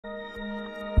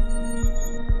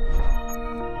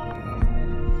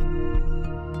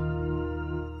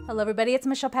Hello everybody, it's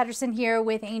Michelle Patterson here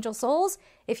with Angel Souls.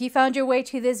 If you found your way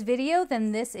to this video,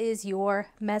 then this is your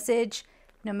message,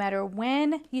 no matter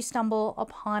when you stumble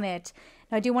upon it.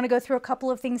 Now I do want to go through a couple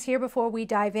of things here before we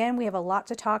dive in. We have a lot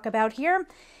to talk about here.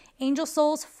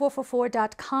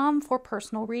 Angelsouls444.com for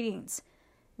personal readings.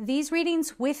 These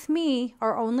readings with me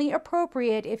are only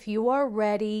appropriate if you are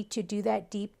ready to do that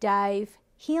deep dive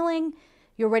healing.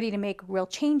 You're ready to make real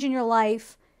change in your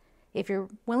life. If you're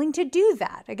willing to do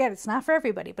that, again, it's not for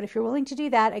everybody, but if you're willing to do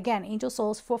that, again,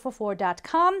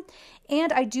 angelsouls444.com.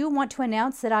 And I do want to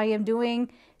announce that I am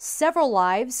doing several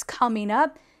lives coming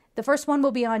up. The first one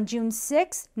will be on June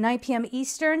 6th, 9 p.m.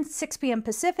 Eastern, 6 p.m.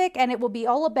 Pacific, and it will be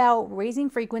all about raising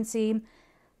frequency,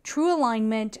 true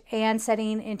alignment, and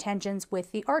setting intentions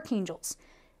with the archangels.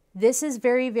 This is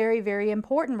very, very, very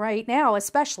important right now,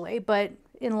 especially, but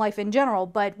in life in general,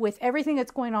 but with everything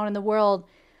that's going on in the world,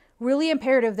 really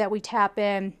imperative that we tap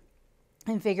in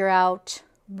and figure out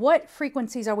what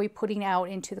frequencies are we putting out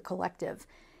into the collective.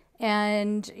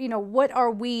 And, what are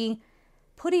we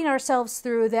putting ourselves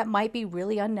through that might be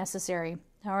really unnecessary.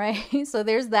 All right. So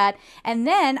there's that. And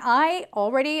then I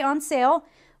already on sale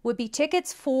would be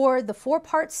tickets for the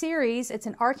 4-part series. It's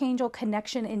an Archangel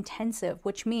Connection Intensive,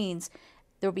 which means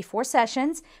there will be 4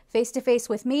 sessions face-to-face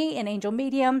with me, an angel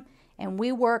medium, and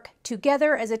we work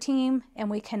together as a team and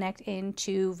we connect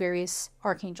into various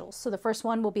archangels. So the first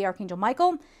one will be Archangel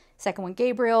Michael, second one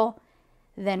Gabriel,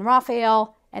 then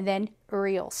Raphael, and then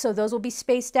Uriel. So those will be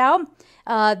spaced out.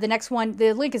 The next one,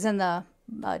 the link is in the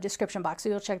description box, so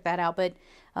you'll check that out. But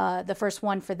the first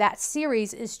one for that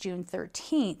series is June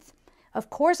 13th.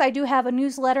 Of course, I do have a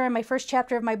newsletter in my first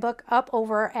chapter of my book up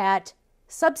over at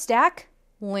Substack.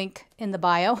 Link in the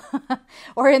bio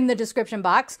or in the description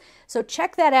box. So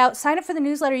check that out. Sign up for the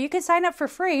newsletter. You can sign up for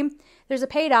free. There's a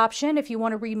paid option if you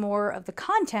want to read more of the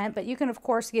content, but you can, of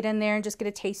course, get in there and just get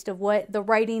a taste of what the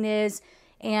writing is.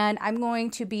 And I'm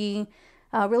going to be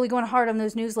really going hard on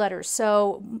those newsletters.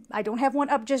 So I don't have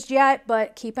one up just yet,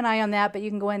 but keep an eye on that. But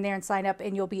you can go in there and sign up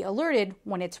and you'll be alerted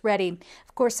when it's ready.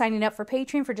 Of course, signing up for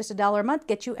Patreon for just $1 a month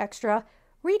gets you extra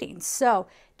readings. So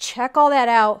check all that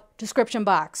out. Description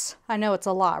box. I know it's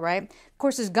a lot, right? Of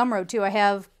course, there's Gumroad too. I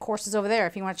have courses over there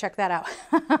if you want to check that out.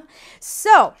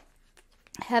 So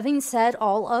having said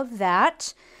all of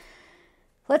that,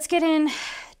 let's get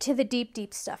into the deep,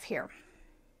 deep stuff here.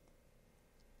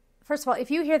 First of all,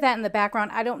 if you hear that in the background,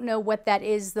 I don't know what that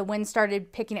is. The wind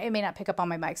started picking up. It may not pick up on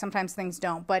my mic. Sometimes things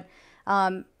don't, but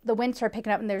the wind started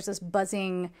picking up and there's this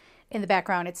buzzing in the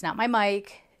background. It's not my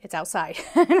mic. It's outside.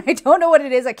 And I don't know what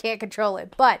it is. I can't control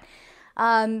it. But,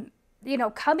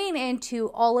 coming into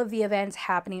all of the events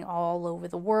happening all over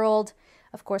the world,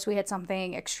 of course, we had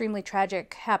something extremely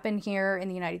tragic happen here in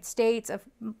the United States. Of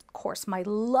course, my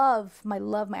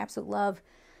absolute love,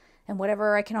 and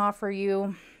whatever I can offer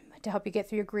you to help you get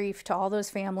through your grief to all those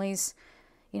families,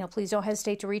 please don't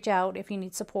hesitate to reach out if you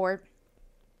need support.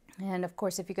 And of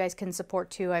course, if you guys can support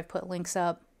too, I've put links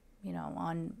up,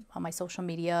 on my social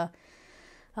media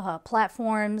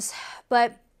platforms.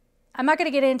 But I'm not going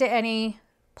to get into any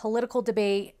political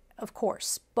debate, of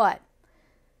course, but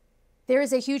there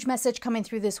is a huge message coming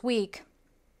through this week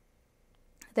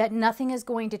that nothing is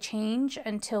going to change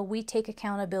until we take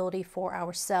accountability for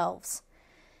ourselves.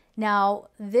 Now,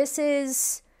 this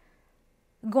is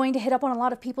going to hit up on a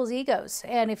lot of people's egos.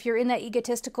 And if you're in that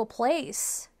egotistical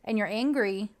place and you're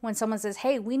angry when someone says,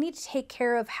 hey, we need to take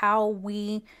care of how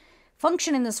we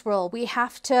function in this world. We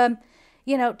have to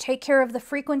take care of the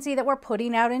frequency that we're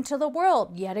putting out into the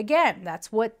world. Yet again,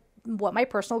 that's what my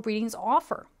personal readings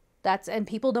offer. And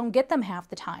people don't get them half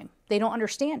the time. They don't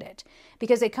understand it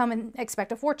because they come and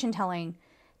expect a fortune telling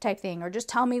type thing or just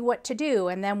tell me what to do.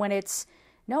 And then when it's,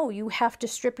 no, you have to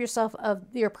strip yourself of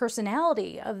your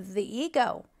personality, of the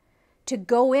ego, to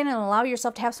go in and allow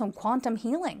yourself to have some quantum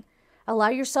healing. Allow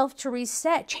yourself to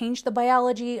reset, change the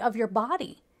biology of your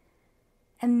body.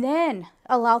 And then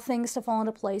allow things to fall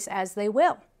into place as they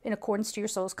will, in accordance to your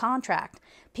soul's contract.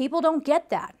 People don't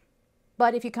get that.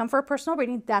 But if you come for a personal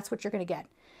reading, that's what you're going to get.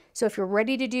 So if you're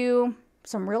ready to do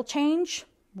some real change,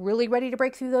 really ready to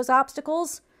break through those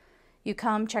obstacles, you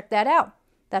come check that out.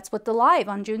 That's what the live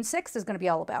on June 6th is going to be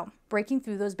all about, breaking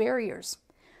through those barriers.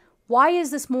 Why is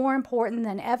this more important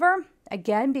than ever?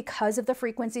 Again, because of the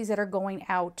frequencies that are going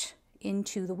out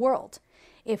into the world.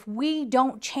 If we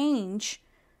don't change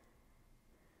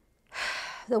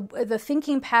the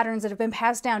thinking patterns that have been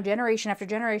passed down generation after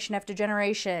generation after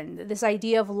generation, this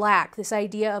idea of lack, this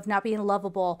idea of not being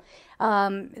lovable,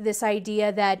 this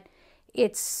idea that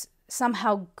it's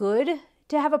somehow good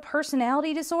to have a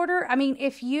personality disorder. I mean,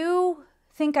 if you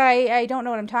think I don't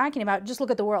know what I'm talking about, just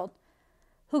look at the world.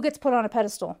 Who gets put on a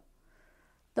pedestal?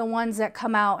 the ones that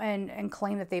come out and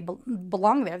claim that they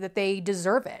belong there, that they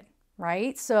deserve it,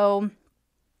 right? So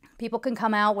people can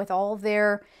come out with all of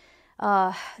their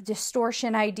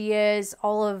distortion ideas,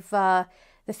 all of the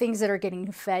things that are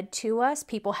getting fed to us.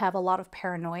 People have a lot of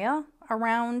paranoia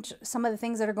around some of the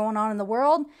things that are going on in the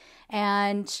world.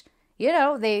 And, you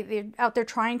know, they're out there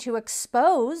trying to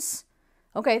expose,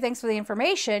 okay, thanks for the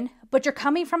information, but you're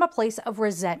coming from a place of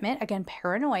resentment, again,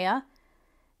 paranoia,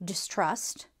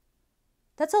 distrust.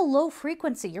 That's a low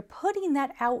frequency. You're putting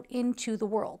that out into the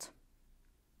world.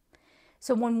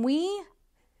 So when we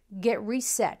get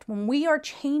reset, when we are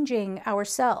changing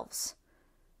ourselves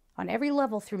on every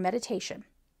level through meditation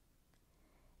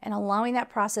and allowing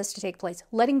that process to take place,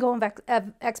 letting go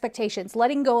of expectations,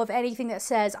 letting go of anything that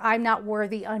says I'm not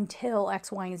worthy until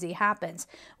X, Y, and Z happens.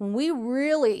 When we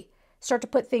really start to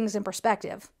put things in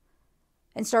perspective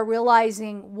and start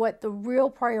realizing what the real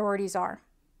priorities are,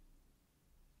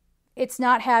 it's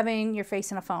not having your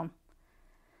face in a phone.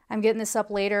 I'm getting this up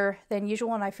later than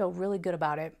usual, and I feel really good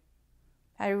about it.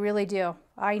 I really do.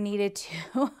 I needed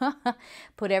to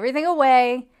put everything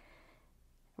away,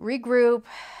 regroup.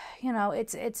 You know,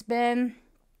 it's been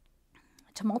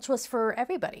tumultuous for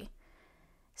everybody.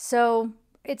 So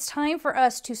it's time for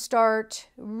us to start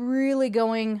really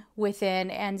going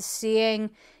within and seeing,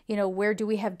 you know, where do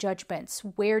we have judgments?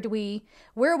 Where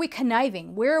are we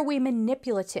conniving? Where are we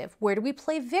manipulative? Where do we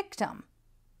play victim?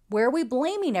 Where are we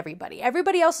blaming everybody?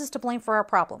 Everybody else is to blame for our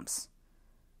problems.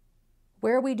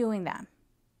 Where are we doing that?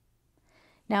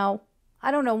 Now,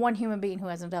 I don't know one human being who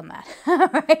hasn't done that,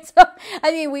 right? So,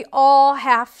 I mean, we all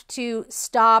have to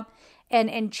stop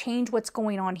and change what's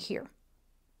going on here.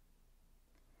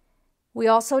 We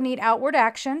also need outward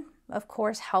action, of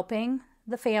course, helping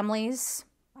the families.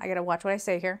 I got to watch what I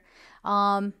say here.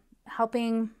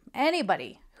 Helping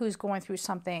anybody who's going through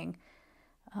something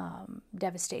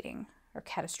devastating or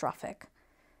catastrophic.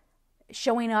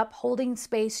 Showing up, holding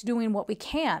space, doing what we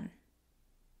can.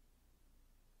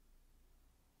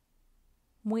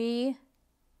 We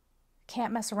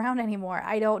can't mess around anymore.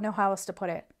 I don't know how else to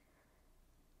put it.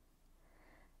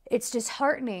 It's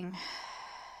disheartening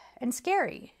and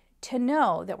scary to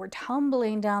know that we're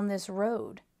tumbling down this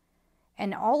road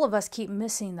and all of us keep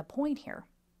missing the point here.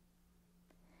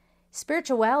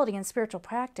 Spirituality and spiritual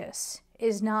practice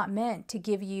is not meant to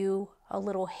give you a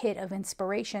little hit of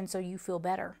inspiration so you feel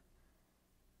better.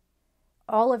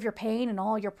 All of your pain and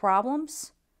all your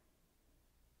problems,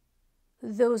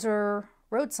 those are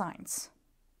road signs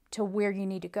to where you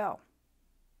need to go.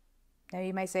 Now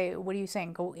you might say, what are you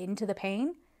saying? Go into the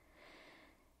pain?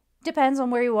 Depends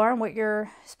on where you are and what your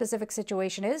specific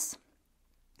situation is,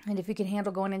 and if you can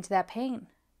handle going into that pain.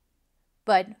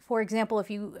 But for example, if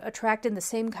you attracted the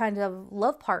same kind of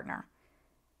love partner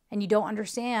and you don't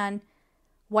understand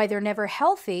why they're never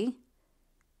healthy,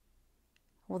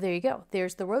 well, there you go.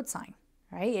 There's the road sign,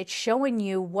 right? It's showing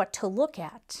you what to look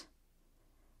at.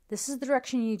 This is the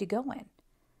direction you need to go in.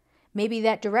 Maybe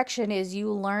that direction is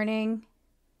you learning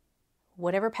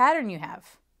whatever pattern you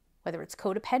have, whether it's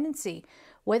codependency,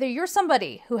 whether you're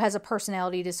somebody who has a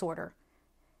personality disorder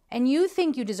and you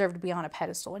think you deserve to be on a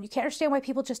pedestal and you can't understand why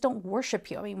people just don't worship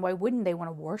you. I mean, why wouldn't they want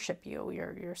to worship you?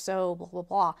 You're so blah, blah,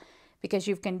 blah, because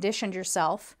you've conditioned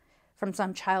yourself from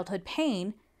some childhood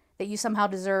pain that you somehow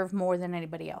deserve more than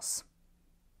anybody else.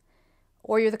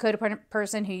 Or you're the codependent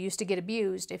person who used to get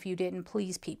abused if you didn't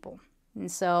please people.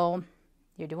 And so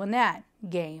you're doing that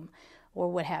game or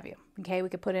what have you. Okay, we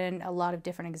could put in a lot of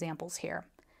different examples here.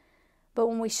 But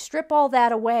when we strip all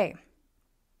that away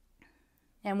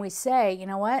and we say, you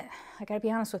know what, I got to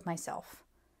be honest with myself.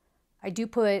 I do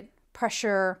put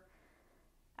pressure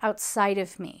outside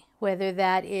of me, whether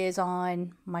that is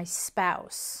on my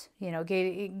spouse, you know,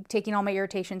 taking all my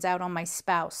irritations out on my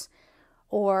spouse,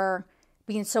 or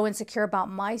being so insecure about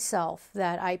myself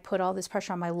that I put all this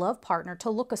pressure on my love partner to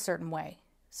look a certain way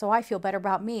so I feel better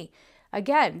about me.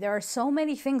 Again, there are so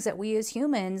many things that we as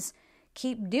humans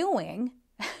keep doing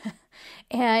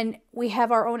and we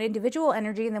have our own individual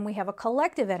energy and then we have a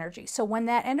collective energy. So when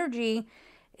that energy,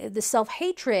 the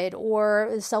self-hatred or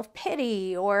the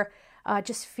self-pity or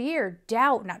just fear,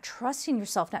 doubt, not trusting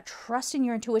yourself, not trusting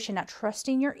your intuition, not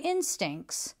trusting your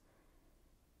instincts,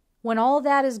 when all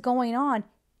that is going on,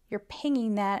 you're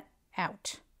pinging that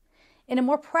out. In a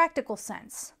more practical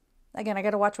sense, again, I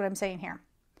got to watch what I'm saying here.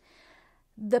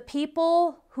 The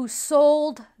people who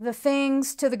sold the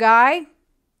things to the guy,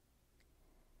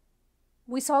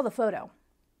 we saw the photo,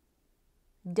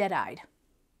 dead-eyed.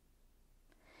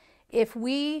 If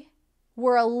we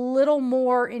were a little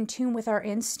more in tune with our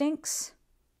instincts,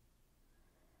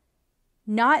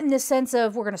 not in the sense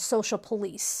of we're going to social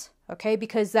police, okay?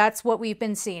 Because that's what we've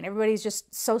been seeing. Everybody's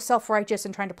just so self-righteous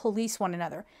and trying to police one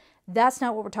another. That's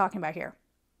not what we're talking about here.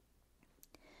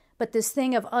 But this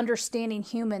thing of understanding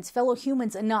humans, fellow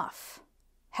humans enough,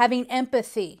 having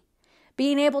empathy,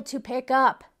 being able to pick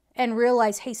up and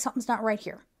realize, hey, something's not right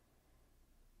here.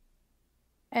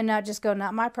 And not just go,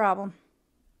 not my problem.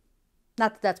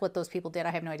 Not that that's what those people did.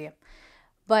 I have no idea.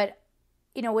 But,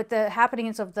 with the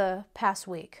happenings of the past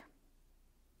week,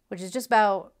 which is just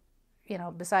about,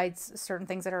 besides certain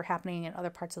things that are happening in other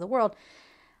parts of the world,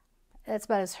 that's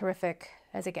about as horrific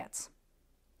as it gets.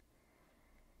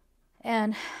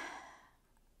 And,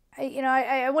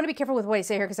 I want to be careful with what I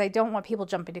say here because I don't want people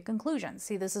jumping to conclusions.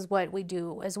 See, this is what we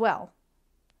do as well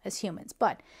as humans.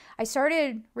 But I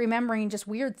started remembering just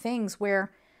weird things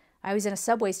where I was in a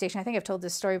subway station. I think I've told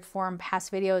this story before in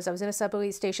past videos. I was in a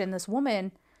subway station. This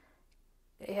woman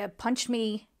punched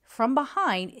me from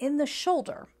behind in the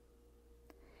shoulder.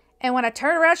 And when I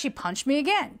turned around, she punched me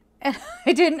again. And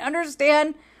I didn't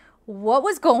understand what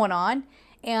was going on.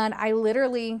 And I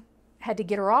literally had to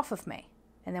get her off of me.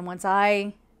 And then once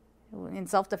in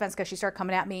self-defense, because she started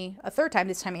coming at me a third time,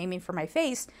 this time aiming for my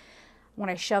face, when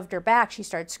I shoved her back, she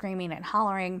started screaming and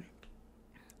hollering.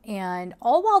 And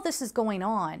all while this is going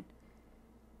on,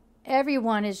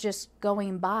 everyone is just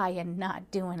going by and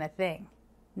not doing a thing.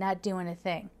 Not doing a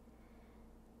thing.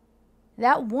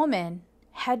 That woman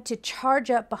had to charge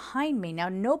up behind me. Now,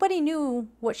 nobody knew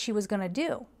what she was going to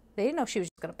do. They didn't know if she was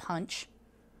just going to punch.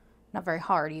 Not very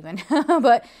hard even.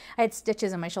 But I had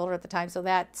stitches in my shoulder at the time, so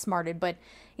that smarted. But,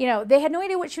 they had no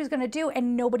idea what she was going to do,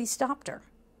 and nobody stopped her.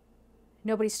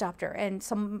 Nobody stopped her. And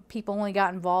some people only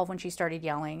got involved when she started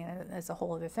yelling. That's a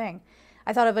whole other thing.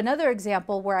 I thought of another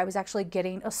example where I was actually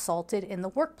getting assaulted in the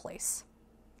workplace.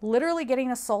 Literally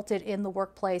getting assaulted in the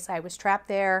workplace. I was trapped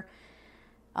there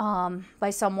by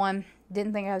someone.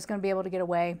 Didn't think I was going to be able to get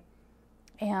away.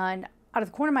 And out of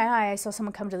the corner of my eye, I saw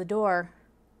someone come to the door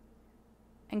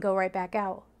and go right back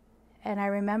out. And I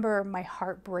remember my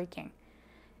heart breaking.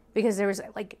 Because there was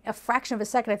like a fraction of a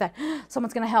second, I thought,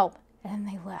 someone's going to help. And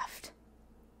then they left.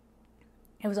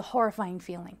 It was a horrifying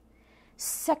feeling.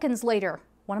 Seconds later,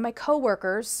 one of my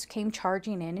coworkers came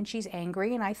charging in and she's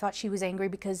angry. And I thought she was angry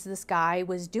because this guy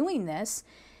was doing this.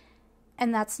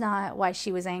 And that's not why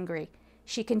she was angry.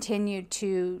 She continued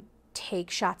to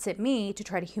take shots at me to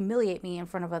try to humiliate me in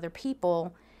front of other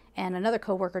people. And another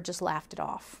coworker just laughed it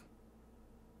off.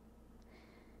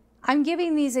 I'm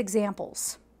giving these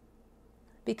examples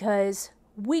because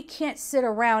we can't sit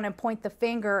around and point the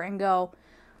finger and go,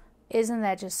 isn't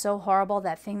that just so horrible,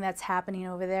 that thing that's happening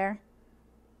over there?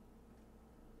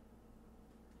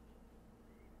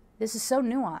 This is so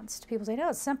nuanced. People say, no,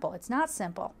 it's simple. It's not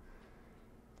simple.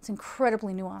 It's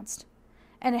incredibly nuanced.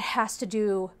 And it has to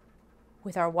do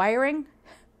with our wiring,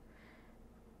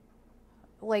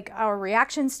 like our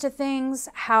reactions to things,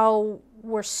 how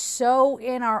we're so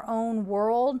in our own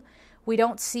world, we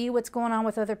don't see what's going on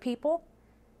with other people.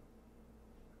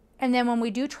 And then when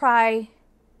we do try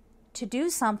to do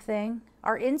something,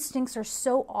 our instincts are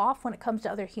so off when it comes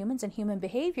to other humans and human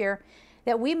behavior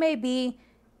that we may be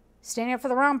standing up for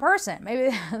the wrong person.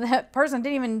 Maybe that person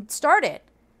didn't even start it.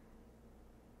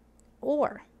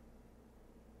 Or,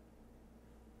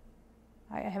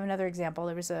 I have another example.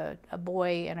 There was a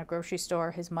boy in a grocery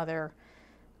store. His mother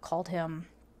called him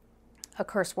a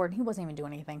curse word. He wasn't even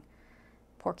doing anything.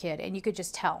 Poor kid. And you could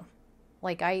just tell.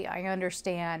 Like, I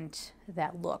understand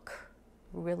that look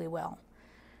really well.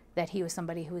 That he was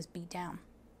somebody who was beat down.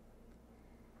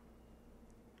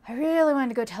 I really wanted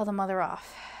to go tell the mother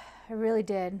off. I really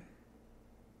did.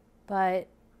 But,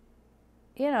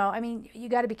 you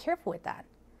got to be careful with that.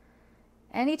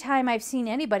 Anytime I've seen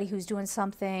anybody who's doing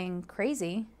something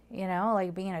crazy,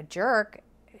 like being a jerk,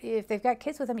 if they've got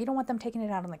kids with them, you don't want them taking it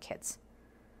out on the kids.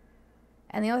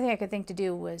 And the only thing I could think to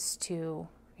do was to,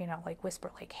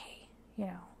 whisper, like, hey,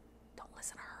 don't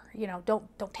listen to her.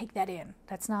 Don't take that in.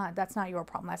 That's not your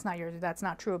problem. That's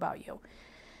not true about you.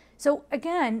 So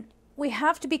again, we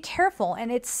have to be careful,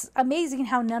 and it's amazing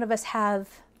how none of us have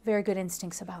very good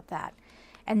instincts about that.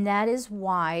 And that is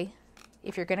why,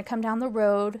 if you're going to come down the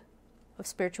road of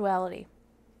spirituality,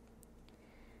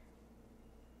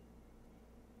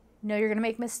 know you're going to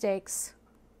make mistakes.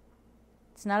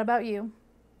 It's not about you.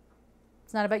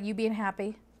 It's not about you being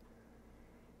happy.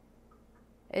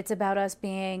 It's about us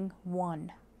being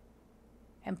one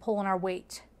and pulling our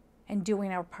weight and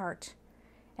doing our part.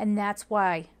 And that's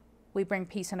why we bring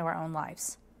peace into our own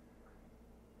lives.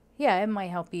 Yeah, it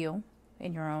might help you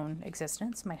in your own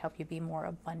existence. It might help you be more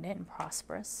abundant and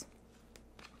prosperous.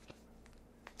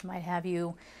 It might have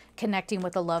you connecting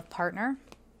with a love partner.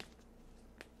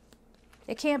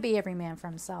 It can't be every man for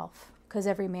himself. because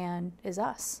every man is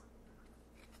us.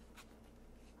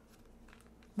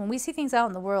 When we see things out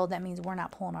in the world, that means we're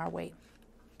not pulling our weight.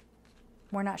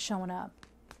 We're not showing up.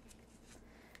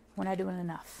 We're not doing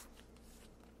enough.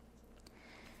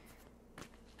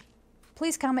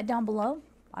 Please comment down below.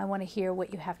 I want to hear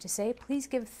what you have to say. Please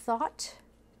give thought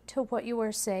to what you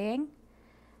are saying.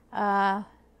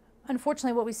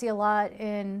 Unfortunately, what we see a lot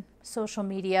in social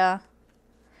media,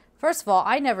 first of all,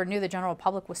 I never knew the general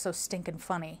public was so stinking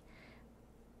funny.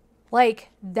 Like,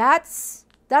 that's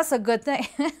a good thing.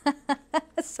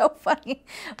 It's so funny.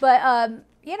 But,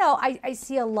 you know, I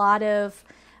see a lot of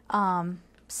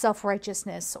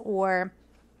self-righteousness, or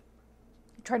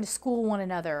trying to school one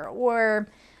another, or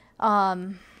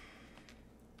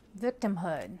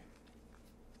victimhood.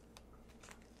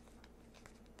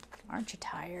 Aren't you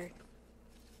tired?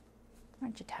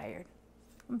 Aren't you tired?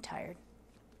 I'm tired.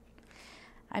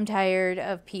 I'm tired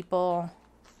of people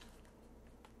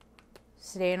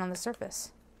staying on the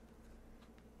surface.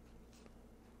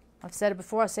 I've said it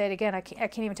before, I'll say it again. I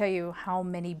can't even tell you how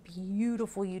many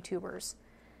beautiful YouTubers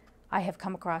I have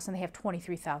come across, and they have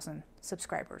 23,000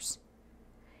 subscribers.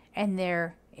 And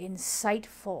they're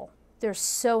insightful. They're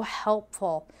so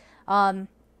helpful. They're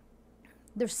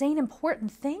saying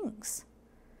important things.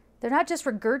 They're not just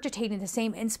regurgitating the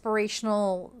same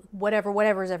inspirational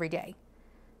whatever's every day.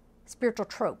 Spiritual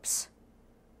tropes.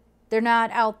 They're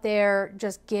not out there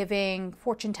just giving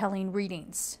fortune-telling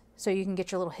readings so you can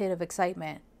get your little hit of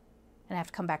excitement and have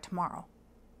to come back tomorrow.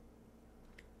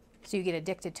 So you get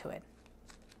addicted to it.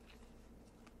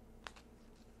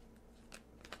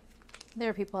 There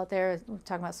are people out there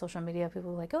talking about social media.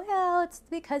 People are like, oh, well, it's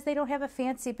because they don't have a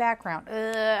fancy background.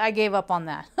 I gave up on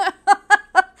that.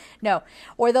 No.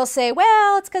 Or they'll say,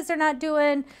 well, it's because they're not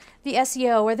doing the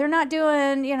SEO, or they're not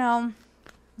doing, you know,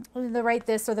 the right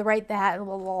this or the right that, blah,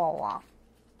 blah, blah, blah.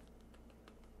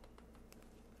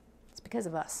 It's because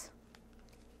of us.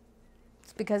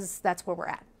 It's because that's where we're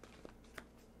at.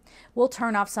 We'll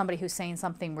turn off somebody who's saying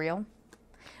something real.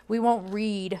 We won't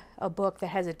read a book that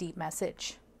has a deep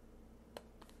message.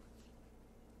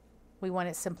 We want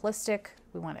it simplistic.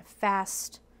 We want it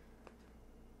fast.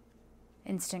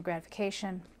 Instant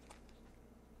gratification.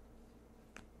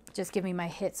 Just give me my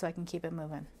hit so I can keep it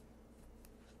moving.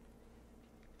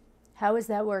 How is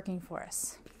that working for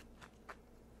us?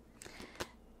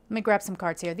 Let me grab some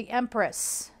cards here. The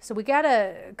Empress. So we got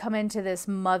to come into this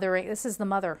mothering. This is the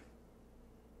mother.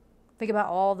 Think about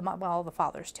all the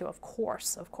fathers too, of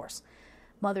course.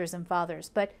 Mothers and fathers.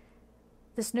 But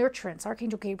this nurturance,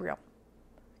 Archangel Gabriel.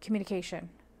 Communication.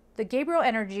 The Gabriel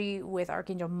energy with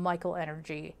Archangel Michael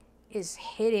energy is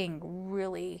hitting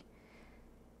really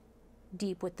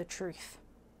deep with the truth.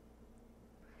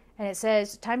 And it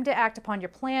says, time to act upon your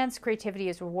plans. Creativity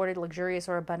is rewarded, luxurious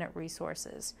or abundant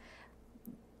resources.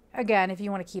 Again, if you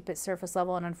want to keep it surface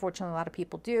level, and unfortunately a lot of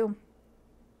people do,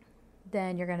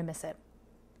 then you're going to miss it.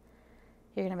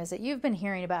 You're going to miss it. You've been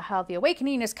hearing about how the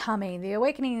awakening is coming. The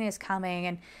awakening is coming.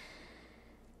 And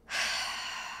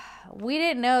we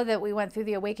didn't know that we went through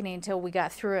the awakening until we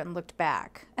got through it and looked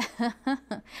back.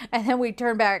 And then we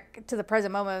turned back to the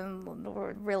present moment and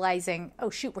we're realizing, oh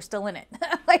shoot, we're still in it.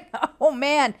 Like, oh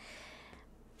man.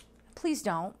 Please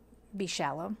don't be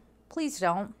shallow. Please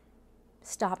don't.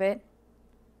 Stop it.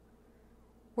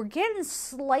 We're getting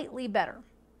slightly better.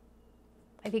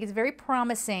 I think it's very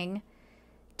promising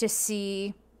to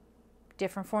see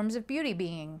different forms of beauty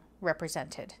being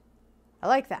represented. I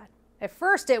like that. At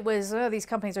first it was, oh, these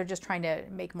companies are just trying to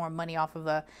make more money off of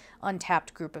a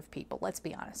untapped group of people. Let's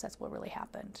be honest, that's what really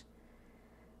happened.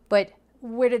 But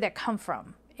where did that come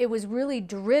from? It was really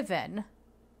driven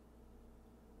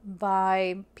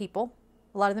by people,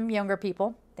 a lot of them younger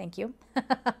people, thank you.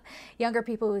 Younger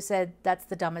people who said, that's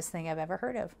the dumbest thing I've ever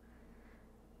heard of.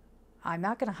 I'm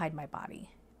not going to hide my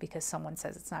body because someone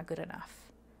says it's not good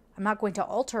enough. I'm not going to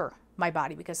alter my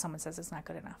body because someone says it's not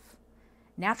good enough.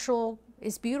 Natural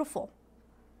is beautiful.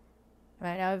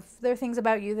 I know if there are things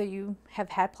about you that you have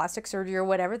had plastic surgery or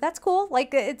whatever, that's cool.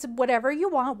 Like, it's whatever you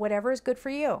want, whatever is good for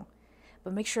you.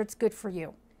 But make sure it's good for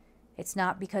you. It's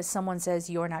not because someone says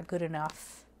you're not good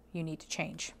enough, you need to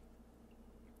change.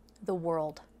 The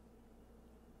world.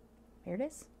 Here it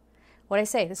is. What I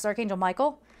say, this is Archangel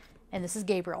Michael, and this is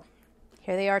Gabriel.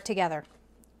 Here they are together.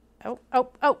 Oh,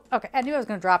 okay. I knew I was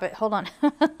going to drop it. Hold on.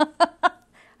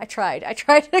 I tried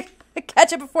to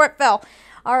catch it before it fell.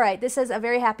 All right, this says a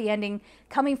very happy ending,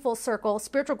 coming full circle,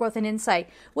 spiritual growth and insight.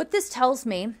 What this tells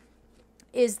me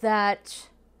is that,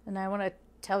 and I want to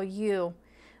tell you,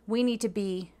 we need to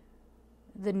be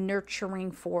the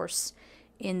nurturing force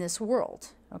in this world,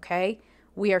 okay?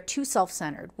 We are too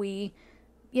self-centered.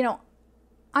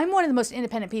 I'm one of the most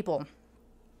independent people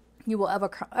you will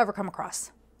ever come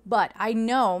across. But I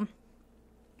know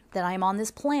that I'm on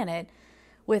this planet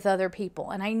with other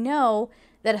people. And I know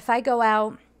that if I go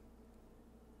out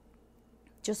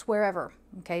just wherever,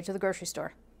 okay, to the grocery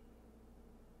store,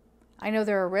 I know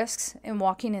there are risks in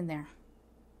walking in there.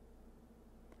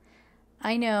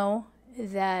 I know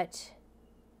that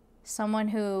someone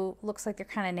who looks like they're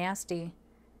kind of nasty,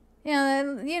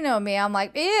 you know me, I'm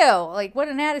like, ew, like what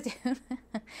an attitude.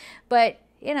 But,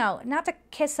 not to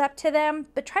kiss up to them,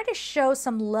 but try to show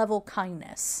some level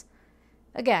kindness.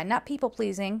 Again, not people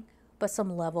pleasing, but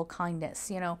some level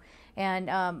kindness, And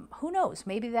who knows,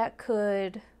 maybe that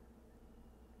could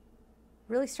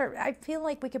really start. I feel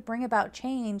like we could bring about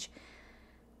change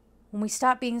when we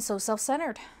stop being so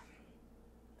self-centered.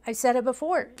 I said it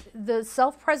before. The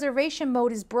self-preservation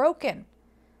mode is broken.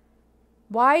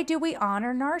 Why do we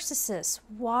honor narcissists?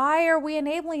 Why are we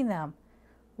enabling them?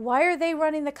 Why are they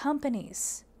running the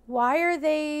companies? Why are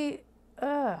they,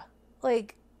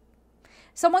 like,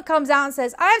 someone comes out and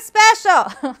says, I'm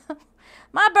special.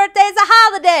 My birthday's a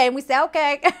holiday. And we say,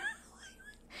 okay.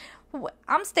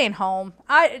 I'm staying home.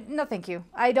 No, thank you.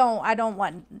 I don't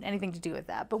want anything to do with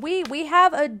that. But we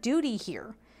have a duty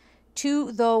here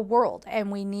to the world,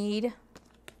 and we need,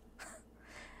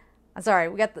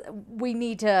 we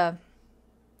need to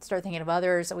start thinking of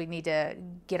others. We need to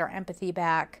get our empathy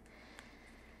back,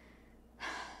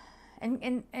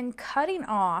 and cutting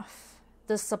off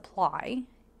the supply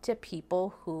to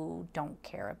people who don't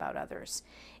care about others.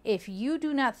 If you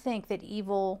do not think that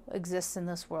evil exists in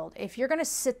this world, if you're going to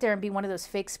sit there and be one of those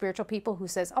fake spiritual people who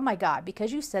says, oh my God,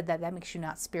 because you said that makes you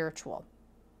not spiritual.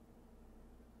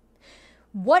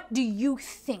 What do you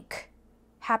think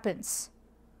happens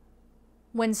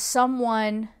when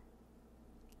someone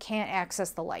can't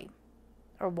access the light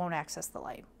or won't access the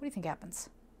light? What do you think happens?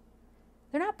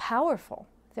 They're not powerful.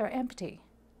 They're empty.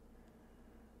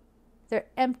 They're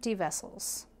empty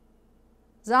vessels.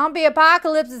 Zombie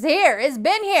apocalypse is here. It's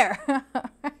been here.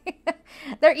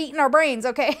 They're eating our brains,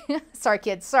 okay? Sorry,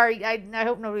 kids. Sorry. I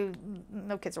hope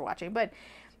no kids are watching. But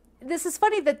this is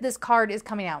funny that this card is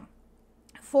coming out.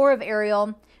 Four of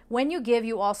Ariel. When you give,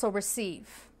 you also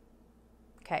receive.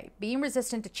 Okay. Being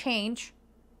resistant to change.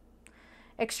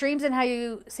 Extremes in how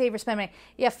you save or spend money.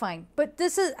 Yeah, fine. But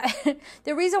this is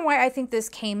the reason why I think this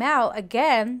came out.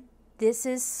 Again, this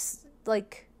is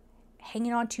like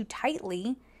hanging on too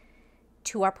tightly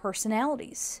to our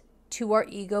personalities, to our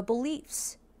ego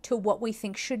beliefs, to what we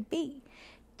think should be,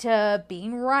 to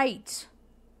being right.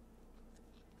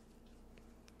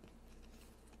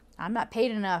 I'm not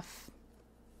paid enough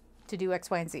to do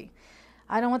X, Y, and Z.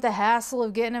 I don't want the hassle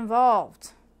of getting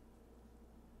involved.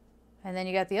 And then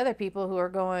you got the other people who are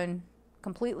going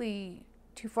completely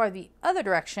too far the other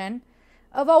direction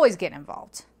of always getting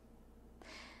involved.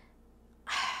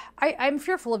 I'm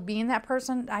fearful of being that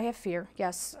person. I have fear,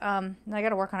 yes. And I got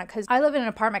to work on it because I live in an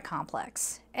apartment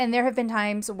complex. And there have been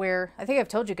times where, I think I've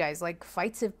told you guys, like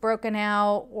fights have broken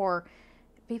out or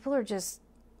people are just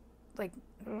like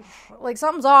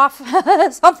something's off,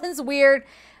 something's weird.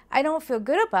 I don't feel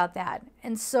good about that.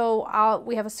 And so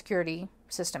we have a security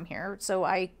system here. So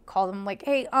I call them like,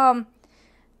 hey, I'm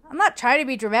not trying to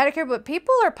be dramatic here, but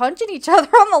people are punching each other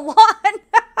on the lawn.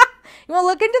 You want to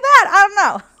look into that? I don't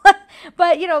know.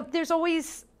 But, there's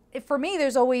always, for me,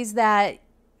 there's always that,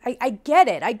 I get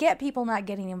it. I get people not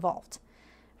getting involved,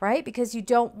 right? Because you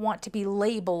don't want to be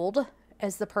labeled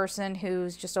as the person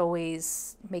who's just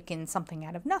always making something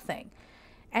out of nothing.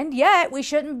 And yet, we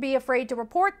shouldn't be afraid to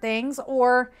report things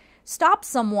or stop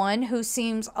someone who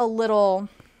seems a little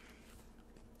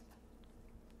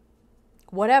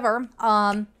whatever.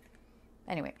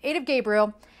 Anyway, 8 of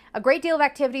Gabriel. A great deal of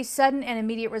activity, sudden and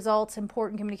immediate results,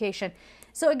 important communication.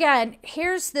 So again,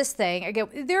 here's this thing. Again,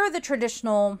 there are the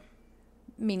traditional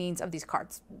meanings of these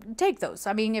cards. Take those.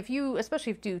 I mean,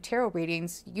 especially if you do tarot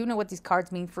readings, you know what these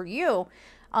cards mean for you.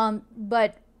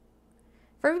 But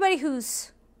for everybody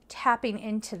who's tapping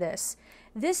into this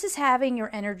is having your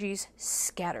energies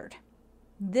scattered.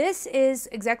 This is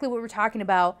exactly what we're talking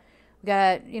about. We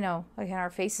got, like our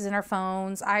faces in our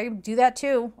phones. I do that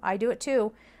too. I do it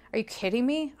too. Are you kidding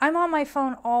me? I'm on my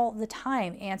phone all the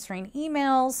time, answering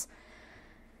emails,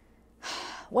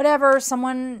 whatever.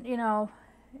 Someone,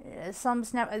 some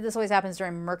snap. This always happens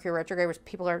during Mercury retrograde, where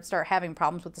people start having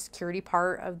problems with the security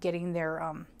part of getting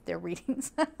their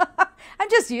readings. I'm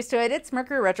just used to it. It's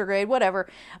Mercury retrograde, whatever.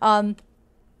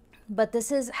 But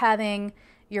this is having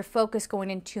your focus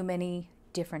going in too many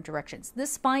different directions.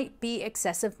 This might be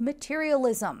excessive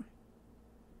materialism.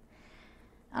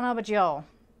 I don't know about y'all,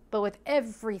 but with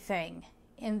everything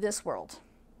in this world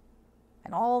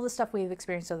and all the stuff we've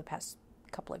experienced over the past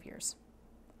couple of years,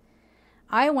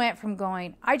 I went from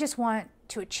going, I just want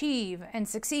to achieve and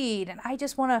succeed, and I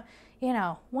just want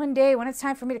to, one day when it's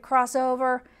time for me to cross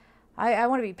over, I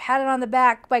want to be patted on the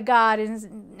back by God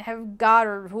and have God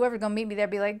or whoever's going to meet me there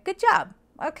be like, good job.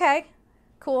 Okay,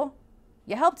 cool.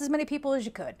 You helped as many people as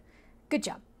you could. Good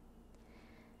job.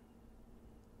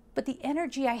 But the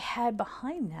energy I had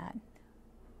behind that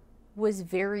was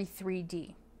very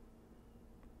 3D.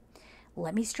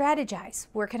 Let me strategize.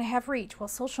 Where can I have reach? Well,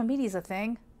 social media is a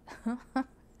thing.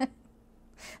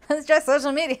 Let's try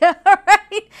social media,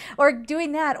 right? Or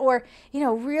doing that, or,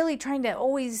 really trying to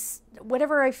always,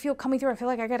 whatever I feel coming through, I feel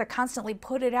like I got to constantly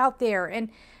put it out there. And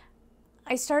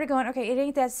I started going, okay, it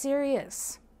ain't that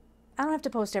serious. I don't have to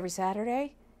post every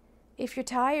Saturday. If you're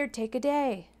tired, take a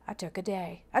day. I took a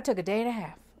day. I took a day and a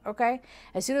half, okay?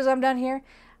 As soon as I'm done here,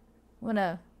 I'm going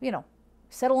to,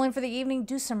 settle in for the evening,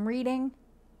 do some reading.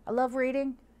 I love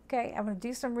reading, okay? I'm going to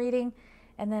do some reading,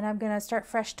 and then I'm going to start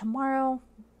fresh tomorrow,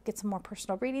 get some more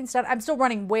personal reading stuff. I'm still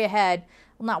running way ahead.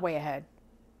 Well, not way ahead.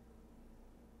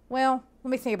 Well,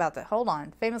 let me think about that. Hold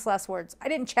on. Famous last words. I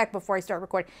didn't check before I start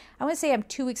recording. I want to say I'm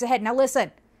 2 weeks ahead. Now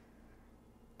listen.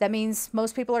 That means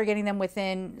most people are getting them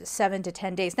within 7 to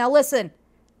 10 days. Now listen.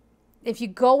 If you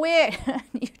go in,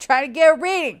 you try to get a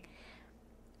reading.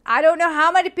 I don't know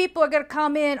how many people are going to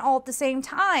come in all at the same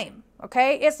time.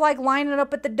 Okay? It's like lining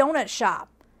up at the donut shop.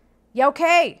 Yeah,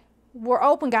 okay. We're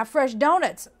open, got fresh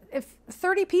donuts. If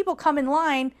 30 people come in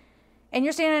line and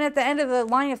you're standing at the end of the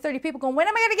line of 30 people going, when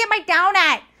am I going to get my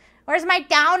donut? Where's my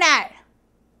donut?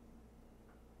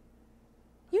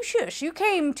 You shush. You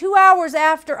came 2 hours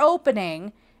after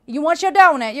opening. You want your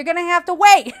donut. You're going to have to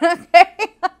wait.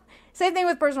 Okay? Same thing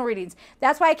with personal readings.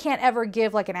 That's why I can't ever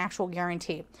give like an actual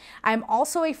guarantee. I'm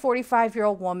also a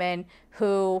 45-year-old woman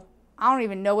who I don't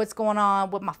even know what's going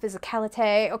on with my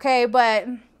physicality. Okay, but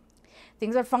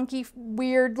things are funky,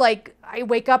 weird, like I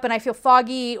wake up and I feel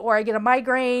foggy or I get a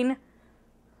migraine.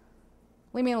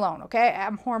 Leave me alone, okay?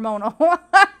 I'm hormonal.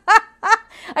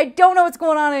 I don't know what's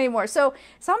going on anymore. So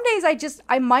some days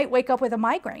I might wake up with a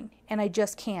migraine and I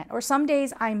just can't. Or some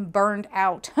days I'm burned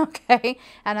out, okay?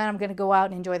 And then I'm going to go out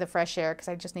and enjoy the fresh air because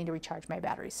I just need to recharge my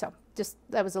batteries. So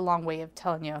that was a long way of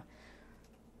telling you,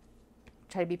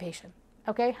 try to be patient,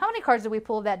 okay? How many cards did we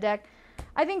pull of that deck?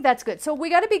 I think that's good. So we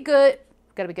got to be good.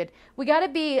 We got to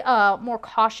be more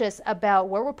cautious about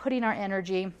where we're putting our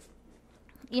energy.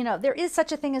 There is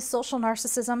such a thing as social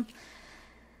narcissism.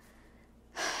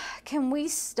 Can we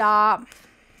stop?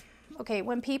 Okay,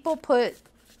 when people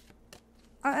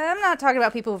I'm not talking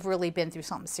about people who've really been through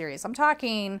something serious. I'm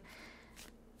talking,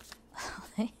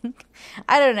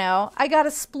 I don't know. I got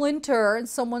a splinter and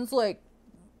someone's like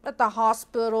at the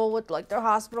hospital with like their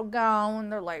hospital gown.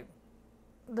 They're like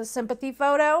the sympathy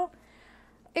photo.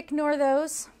 Ignore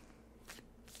those.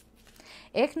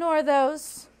 Ignore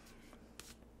those.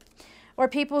 Or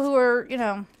people who are,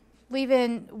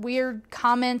 leaving weird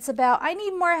comments about, I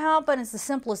need more help, and it's the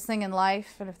simplest thing in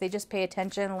life. And if they just pay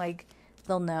attention, like,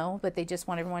 they'll know, but they just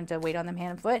want everyone to wait on them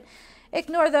hand and foot.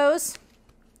 Ignore those.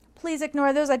 Please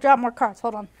ignore those. I dropped more cards.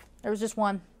 Hold on. There was just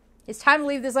one. It's time to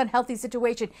leave this unhealthy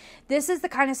situation. This is the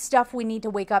kind of stuff we need to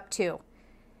wake up to.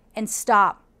 And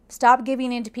stop. Stop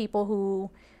giving in to people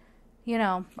who,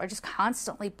 are just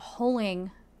constantly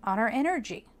pulling on our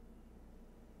energy.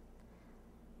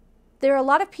 There are a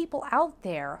lot of people out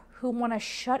there who want to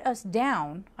shut us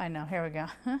down. I know, here we go.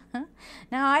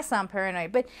 Now I sound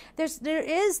paranoid, but there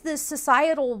is this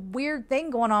societal weird thing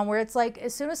going on where it's like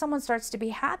as soon as someone starts to be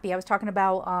happy, I was talking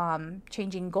about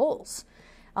changing goals.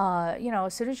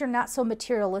 As soon as you're not so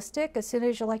materialistic, as soon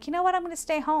as you're like, you know what, I'm going to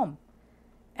stay home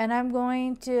and I'm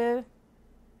going to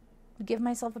give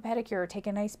myself a pedicure or take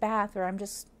a nice bath, or I'm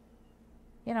just,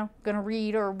 going to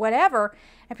read or whatever.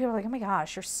 And people are like, oh my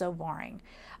gosh, you're so boring.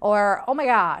 Or, oh my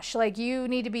gosh, like you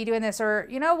need to be doing this. Or,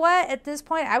 you know what? At this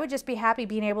point, I would just be happy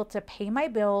being able to pay my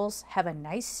bills, have a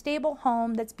nice, stable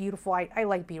home that's beautiful. I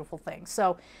like beautiful things.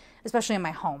 So, especially in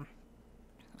my home.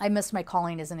 I missed my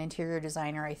calling as an interior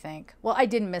designer, I think. Well, I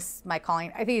didn't miss my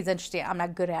calling. I think it's interesting. I'm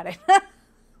not good at it.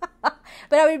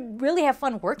 But I would really have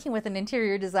fun working with an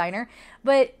interior designer.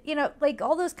 But, like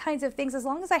all those kinds of things, as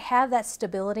long as I have that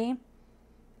stability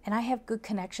and I have good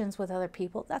connections with other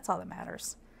people, that's all that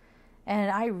matters. And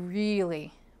I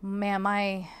really,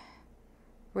 my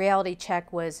reality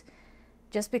check was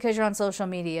just because you're on social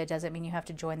media doesn't mean you have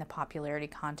to join the popularity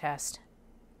contest.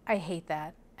 I hate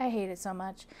that. I hate it so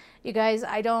much. You guys,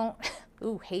 I don't,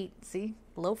 hate, see,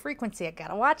 low frequency, I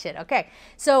gotta watch it. Okay.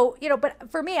 So,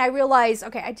 but for me, I realized,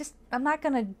 okay, I'm not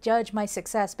gonna judge my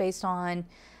success based on,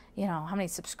 how many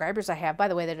subscribers I have. By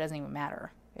the way, that doesn't even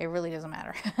matter. It really doesn't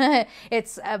matter.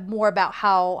 It's more about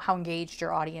how engaged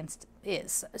your audience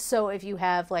is. So if you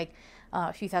have like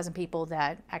a few thousand people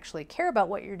that actually care about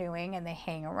what you're doing and they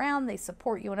hang around, they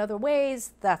support you in other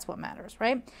ways, that's what matters,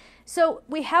 right? So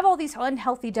we have all these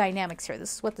unhealthy dynamics here.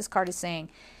 This is what this card is saying.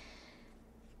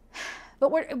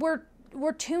 But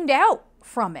we're tuned out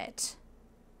from it.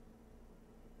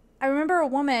 I remember a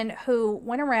woman who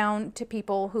went around to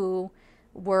people who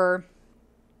were,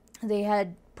 they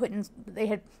had put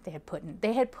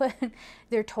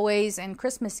their toys and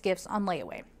Christmas gifts on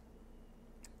layaway.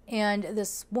 And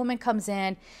this woman comes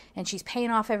in and she's paying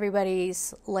off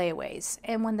everybody's layaways.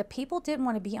 And when the people didn't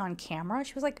want to be on camera,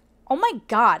 she was like, oh my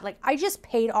God, like I just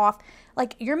paid off,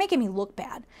 like you're making me look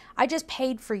bad. I just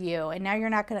paid for you and now you're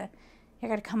gonna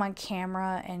come on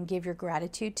camera and give your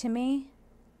gratitude to me.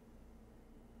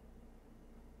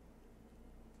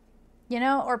 You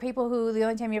know, or people who the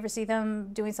only time you ever see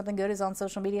them doing something good is on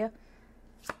social media.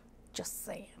 Just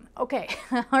saying. Okay,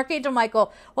 Archangel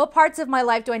Michael, what parts of my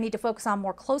life do I need to focus on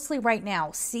more closely right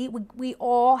now? See, we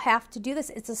all have to do this.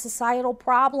 It's a societal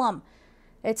problem.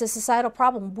 It's a societal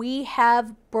problem. We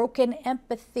have broken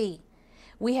empathy.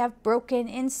 We have broken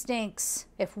instincts.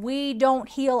 If we don't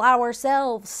heal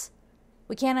ourselves,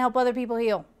 we can't help other people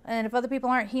heal. And if other people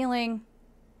aren't healing,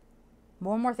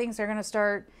 more and more things are going to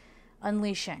start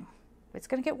unleashing. It's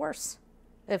going to get worse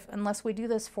unless we do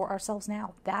this for ourselves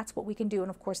now. That's what we can do. And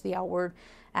of course, the outward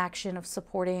action of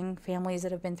supporting families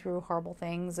that have been through horrible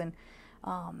things and,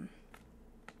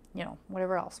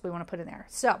 whatever else we want to put in there.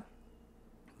 So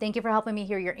thank you for helping me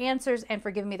hear your answers and for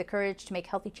giving me the courage to make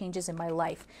healthy changes in my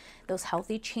life. Those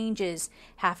healthy changes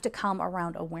have to come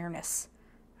around awareness.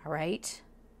 All right.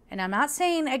 And I'm not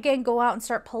saying, again, go out and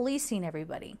start policing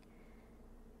everybody.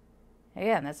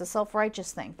 Again, that's a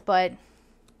self-righteous thing, but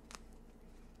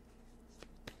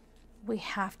we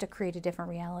have to create a different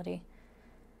reality.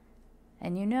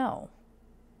 And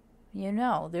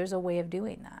there's a way of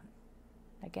doing that.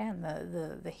 Again,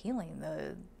 the healing,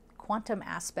 the quantum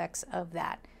aspects of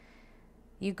that.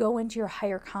 You go into your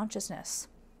higher consciousness.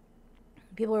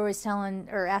 People are always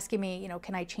asking me,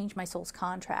 can I change my soul's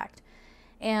contract?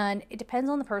 And it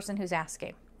depends on the person who's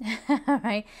asking,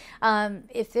 right?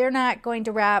 If they're not going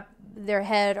to wrap their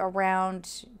head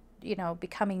around,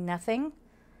 becoming nothing,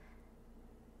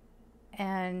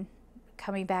 and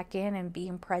coming back in and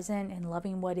being present and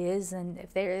loving what is, and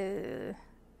if they're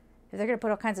going to put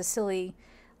all kinds of silly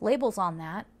labels on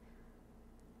that,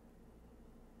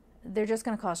 they're just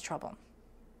going to cause trouble.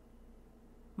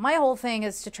 My whole thing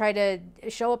is to try to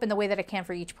show up in the way that I can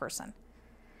for each person.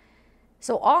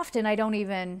 So often I don't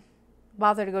even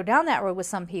bother to go down that road with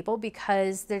some people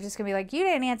because they're just going to be like, you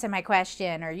didn't answer my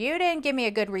question, or you didn't give me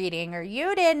a good reading, or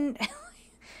you didn't,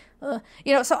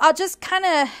 so I'll just kind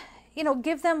of,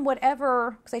 give them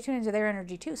whatever, because I tune into their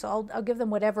energy too. So I'll give them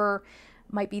whatever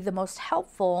might be the most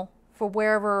helpful for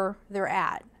wherever they're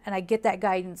at. And I get that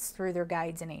guidance through their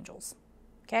guides and angels.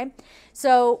 Okay.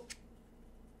 So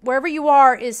wherever you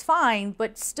are is fine,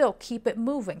 but still keep it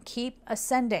moving, keep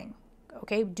ascending.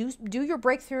 Okay. Do your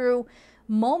breakthrough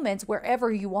moments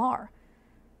wherever you are.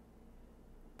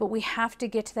 But we have to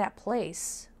get to that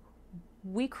place.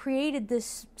 We created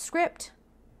this script.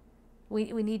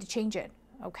 We need to change it.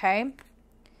 Okay.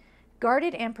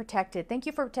 Guarded and protected. Thank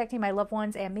you for protecting my loved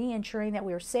ones and me, ensuring that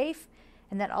we are safe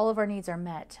and that all of our needs are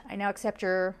met. I now accept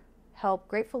your help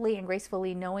gratefully and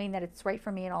gracefully, knowing that it's right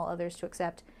for me and all others to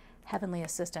accept heavenly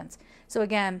assistance. So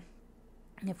again,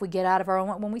 if we get out of our own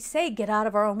way, when we say get out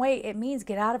of our own way, it means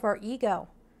get out of our ego.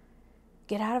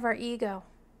 Get out of our ego.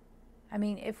 I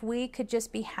mean, if we could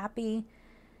just be happy,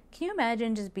 can you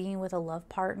imagine just being with a love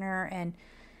partner and,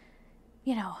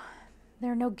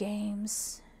 there are no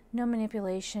games, no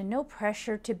manipulation, no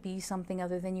pressure to be something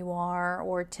other than you are,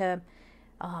 or to,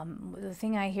 the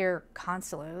thing I hear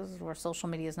constantly, this is where social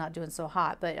media is not doing so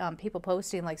hot, but people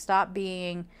posting like, stop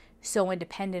being so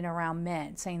independent around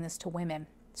men, saying this to women,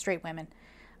 straight women.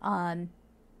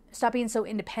 Stop being so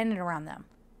independent around them.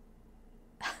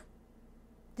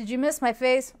 Did you miss my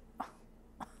face?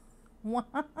 What?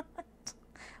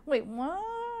 Wait, what?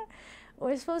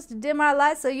 We're supposed to dim our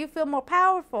lights so you feel more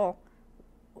powerful.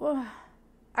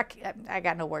 I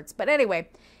got no words. But anyway,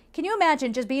 can you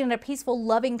imagine just being in a peaceful,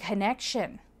 loving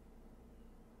connection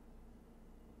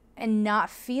and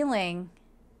not feeling,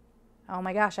 oh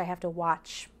my gosh, I have to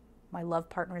watch my love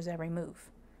partner's every move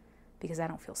because I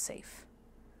don't feel safe.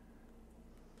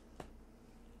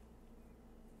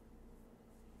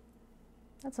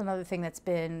 That's another thing that's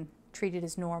been treated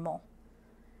as normal.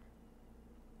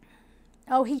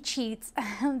 Oh, he cheats.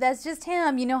 That's just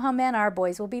him. You know how men are.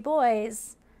 Boys will be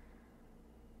boys.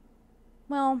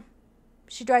 Well,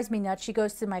 She drives me nuts. She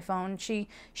goes through my phone. She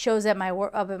shows up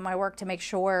at my work to make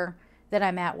sure that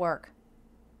I'm at work.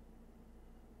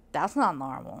 That's not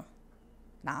normal.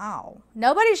 No.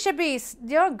 Nobody should be,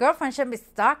 your girlfriend shouldn't be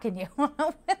stalking you.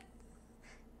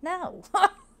 No.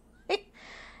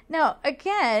 No,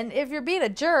 again, if you're being a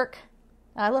jerk,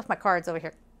 I left my cards over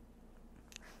here.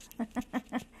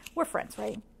 We're friends,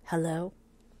 right? Hello?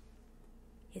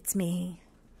 It's me.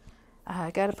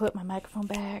 I gotta put my microphone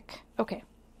back. Okay.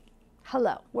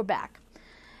 Hello, we're back.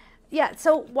 Yeah,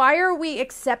 so why are we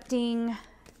accepting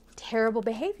terrible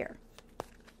behavior?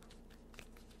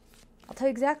 I'll tell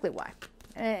you exactly why.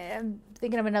 I'm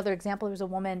thinking of another example. There was a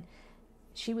woman,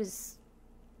 she was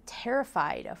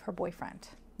terrified of her boyfriend.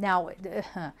 Now,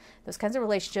 those kinds of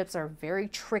relationships are very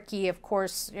tricky. Of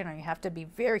course, you have to be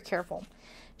very careful.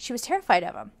 She was terrified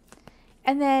of him.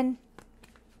 And then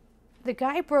the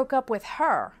guy broke up with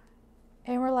her.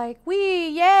 And we're like, wee,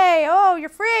 yay, oh, you're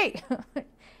free.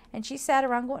 And she sat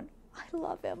around going, I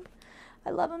love him. I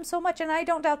love him so much. And I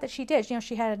don't doubt that she did.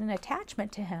 She had an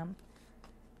attachment to him.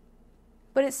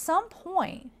 But at some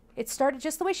point, it started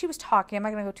just the way she was talking. I'm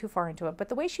not going to go too far into it. But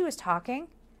the way she was talking,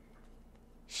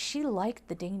 she liked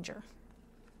the danger.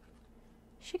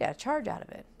 She got a charge out of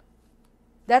it.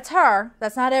 That's her.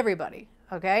 That's not everybody.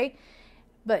 Okay?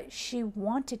 But she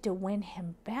wanted to win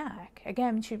him back.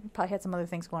 Again, she probably had some other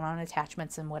things going on,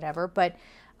 attachments and whatever. But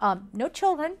no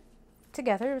children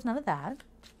together. There was none of that.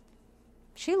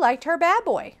 She liked her bad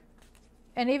boy.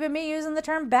 And even me using the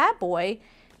term bad boy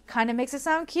kind of makes it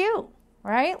sound cute.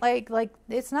 Right? Like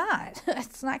it's not.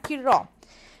 It's not cute at all.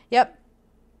 Yep.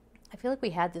 I feel like we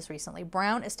had this recently.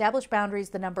 Brown, establish boundaries.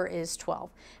 The number is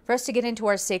 12. For us to get into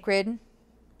our sacred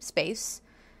space,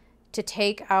 to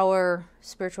take our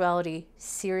spirituality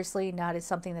seriously, not as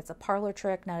something that's a parlor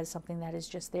trick, not as something that is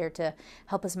just there to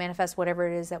help us manifest whatever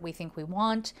it is that we think we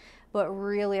want, but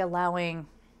really allowing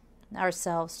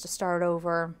ourselves to start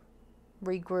over,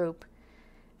 regroup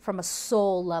from a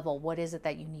soul level. What is it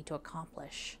that you need to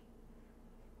accomplish?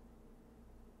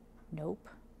 Nope.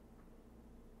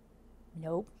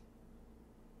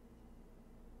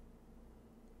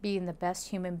 Being the best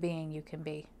human being you can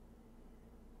be.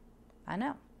 I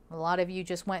know. A lot of you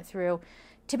just went through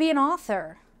to be an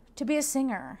author, to be a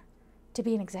singer, to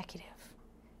be an executive,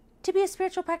 to be a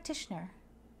spiritual practitioner,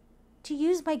 to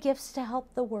use my gifts to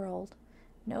help the world.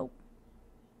 Nope.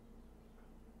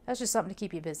 That's just something to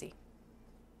keep you busy.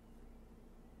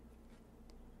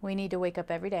 We need to wake up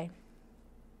every day.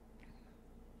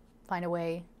 Find a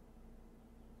way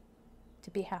to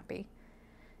be happy,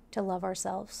 to love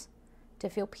ourselves, to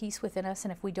feel peace within us.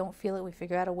 And if we don't feel it, we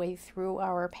figure out a way through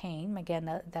our pain.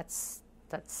 Again, that's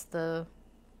the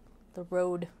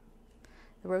road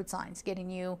signs, getting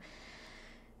you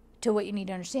to what you need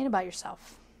to understand about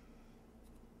yourself.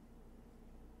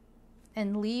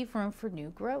 And leave room for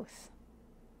new growth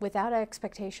without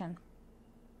expectation.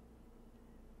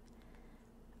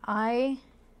 I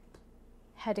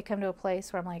had to come to a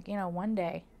place where I'm like, one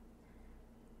day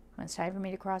when it's time for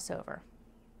me to cross over,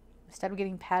 instead of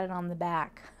getting patted on the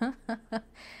back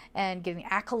and getting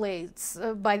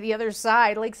accolades by the other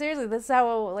side, like seriously, that's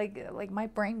how like my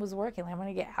brain was working. Like, I'm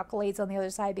going to get accolades on the other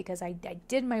side because I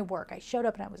did my work. I showed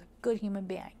up and I was a good human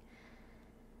being.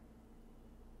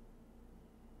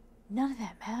 None of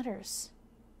that matters.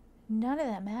 None of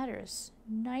that matters.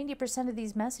 90% of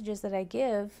these messages that I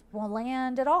give won't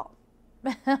land at all.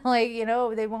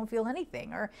 They won't feel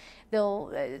anything, or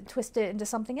they'll twist it into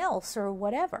something else or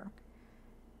whatever.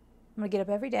 I'm going to get up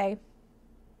every day,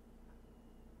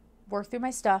 work through my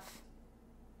stuff,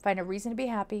 find a reason to be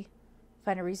happy,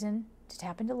 find a reason to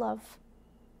tap into love,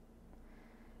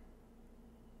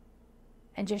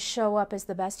 and just show up as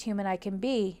the best human I can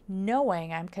be,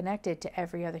 knowing I'm connected to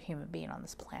every other human being on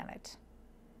this planet.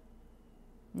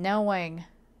 Knowing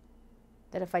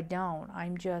that if I don't,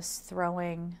 I'm just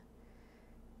throwing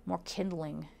more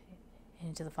kindling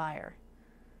into the fire.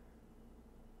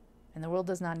 And the world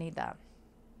does not need that.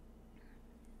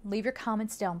 Leave your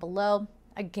comments down below.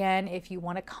 Again, if you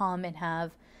want to come and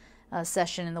have a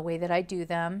session in the way that I do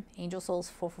them,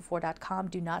 angelsouls444.com.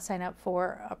 Do not sign up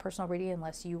for a personal reading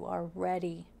unless you are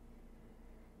ready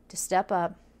to step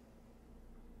up,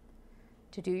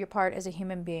 to do your part as a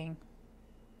human being,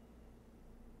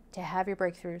 to have your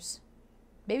breakthroughs,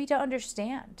 maybe to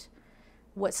understand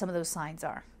what some of those signs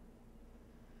are,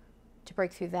 to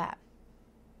break through that.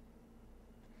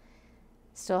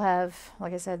 Still have,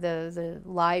 like I said, the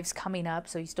lives coming up,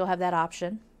 so you still have that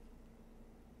option.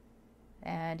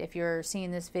 And if you're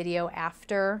seeing this video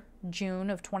after June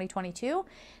of 2022,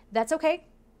 that's okay.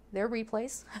 They're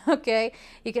replays, okay?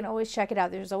 You can always check it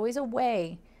out. There's always a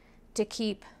way to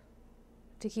keep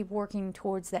to keep working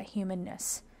towards that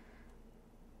humanness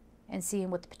and seeing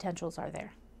what the potentials are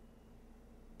there.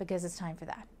 Because it's time for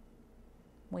that.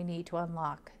 We need to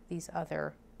unlock these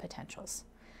other potentials.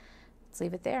 Let's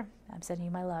leave it there. I'm sending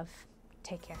you my love.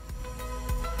 Take care.